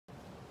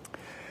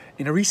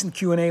In a recent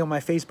Q&A on my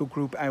Facebook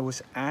group, I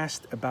was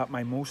asked about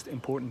my most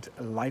important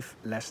life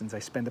lessons. I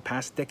spent the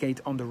past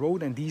decade on the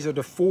road, and these are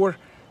the 4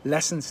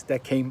 lessons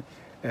that came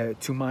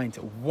to mind.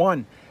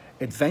 1,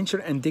 adventure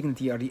and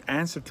dignity are the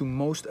answer to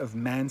most of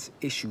man's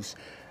issues.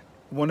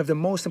 One of the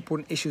most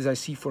important issues I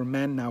see for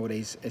men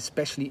nowadays,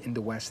 especially in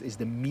the West, is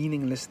the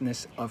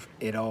meaninglessness of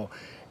it all.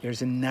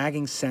 There's a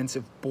nagging sense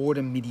of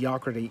boredom,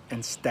 mediocrity,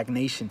 and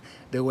stagnation.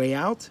 The way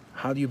out,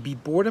 how do you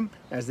beat boredom?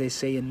 As they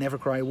say in Never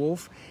Cry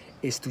Wolf,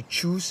 is to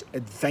choose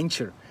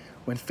adventure.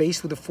 When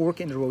faced with a fork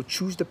in the road,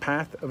 choose the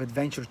path of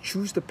adventure.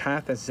 Choose the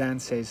path, as Zan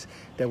says,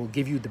 that will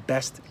give you the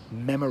best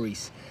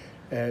memories.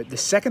 The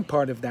second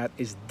part of that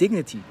is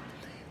dignity.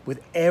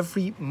 With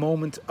every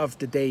moment of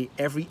the day,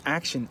 every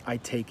action I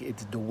take,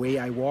 it's the way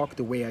I walk,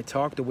 the way I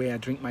talk, the way I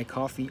drink my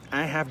coffee,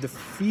 I have the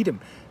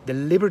freedom, the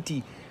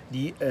liberty,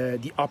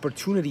 the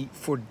opportunity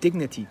for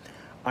dignity.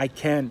 I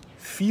can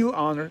feel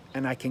honor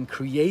and I can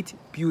create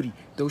beauty.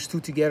 Those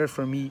two together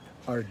for me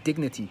are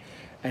dignity.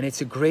 And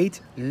it's a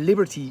great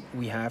liberty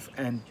we have,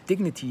 and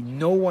dignity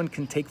no one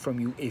can take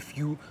from you if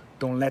you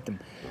don't let them.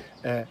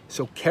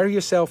 So carry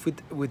yourself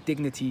with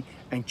dignity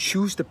and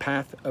choose the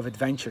path of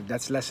adventure.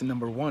 That's lesson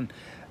number 1.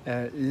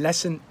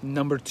 Lesson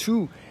number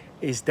 2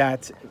 is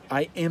that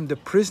I am the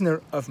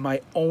prisoner of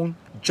my own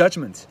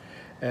judgments.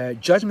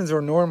 Judgments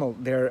are normal.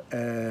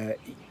 They're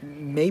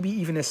maybe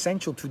even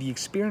essential to the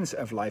experience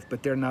of life,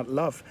 but they're not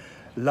love.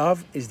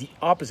 Love is the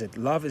opposite.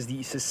 Love is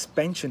the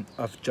suspension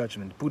of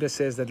judgment. Buddha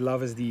says that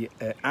love is the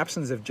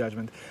absence of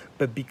judgment,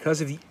 but because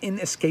of the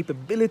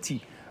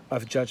inescapability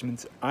of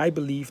judgment, I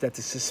believe that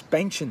the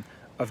suspension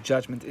of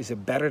judgment is a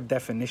better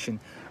definition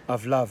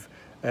of love.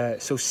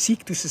 So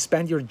seek to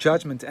suspend your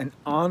judgment and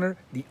honor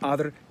the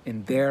other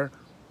in their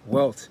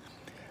world.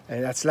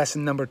 That's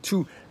lesson number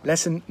 2.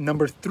 Lesson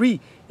number 3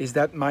 is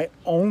that my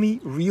only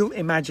real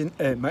limitation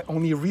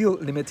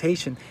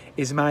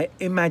is my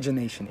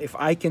imagination. If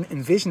I can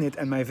envision it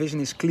and my vision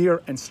is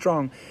clear and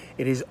strong,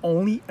 it is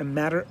only a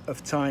matter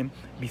of time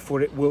before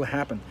it will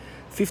happen.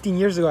 15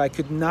 years ago, I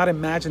could not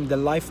imagine the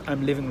life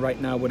I'm living right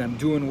now, what I'm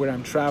doing, where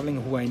I'm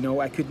traveling, who I know.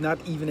 I could not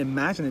even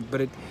imagine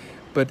it,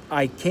 but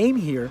I came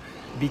here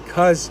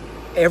because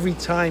every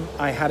time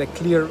I had a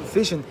clear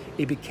vision,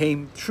 it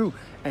became true.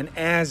 And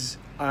as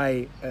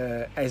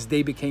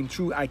they became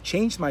true, I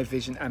changed my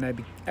vision, and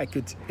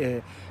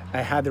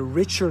I had a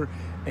richer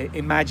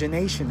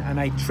imagination, and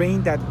I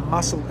trained that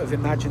muscle of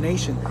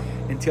imagination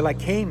until I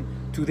came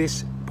to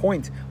this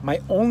point. My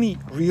only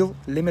real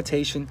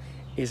limitation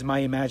is my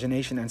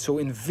imagination, and so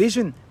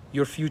envision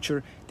your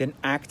future, then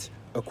act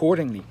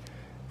accordingly.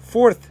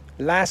 4th,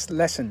 last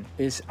lesson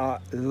is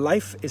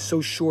life is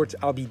so short.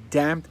 I'll be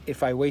damned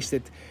if I waste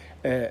it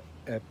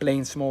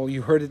playing small.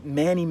 You heard it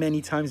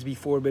many times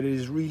before, but it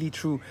is really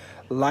true.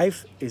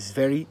 Life is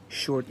very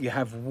short. You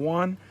have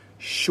one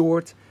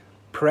short,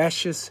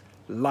 precious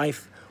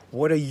life.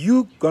 What are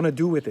you gonna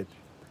do with it?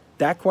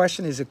 That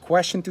question is a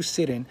question to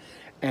sit in,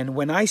 and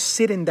when I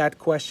sit in that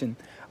question,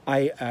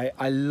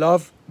 I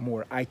love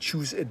more. I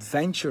choose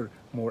adventure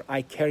more.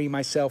 I carry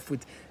myself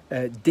with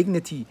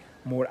dignity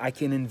more. I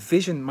can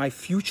envision my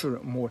future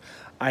more.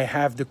 I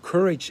have the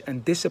courage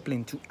and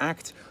discipline to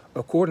act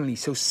accordingly.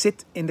 So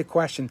sit in the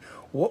question,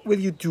 what will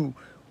you do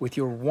with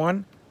your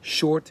one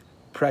short,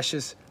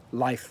 precious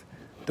life?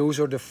 Those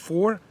are the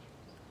 4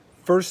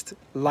 first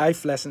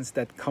life lessons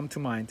that come to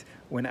mind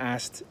when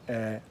asked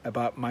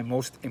about my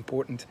most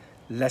important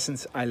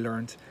lessons I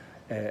learned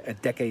a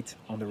decade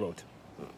on the road.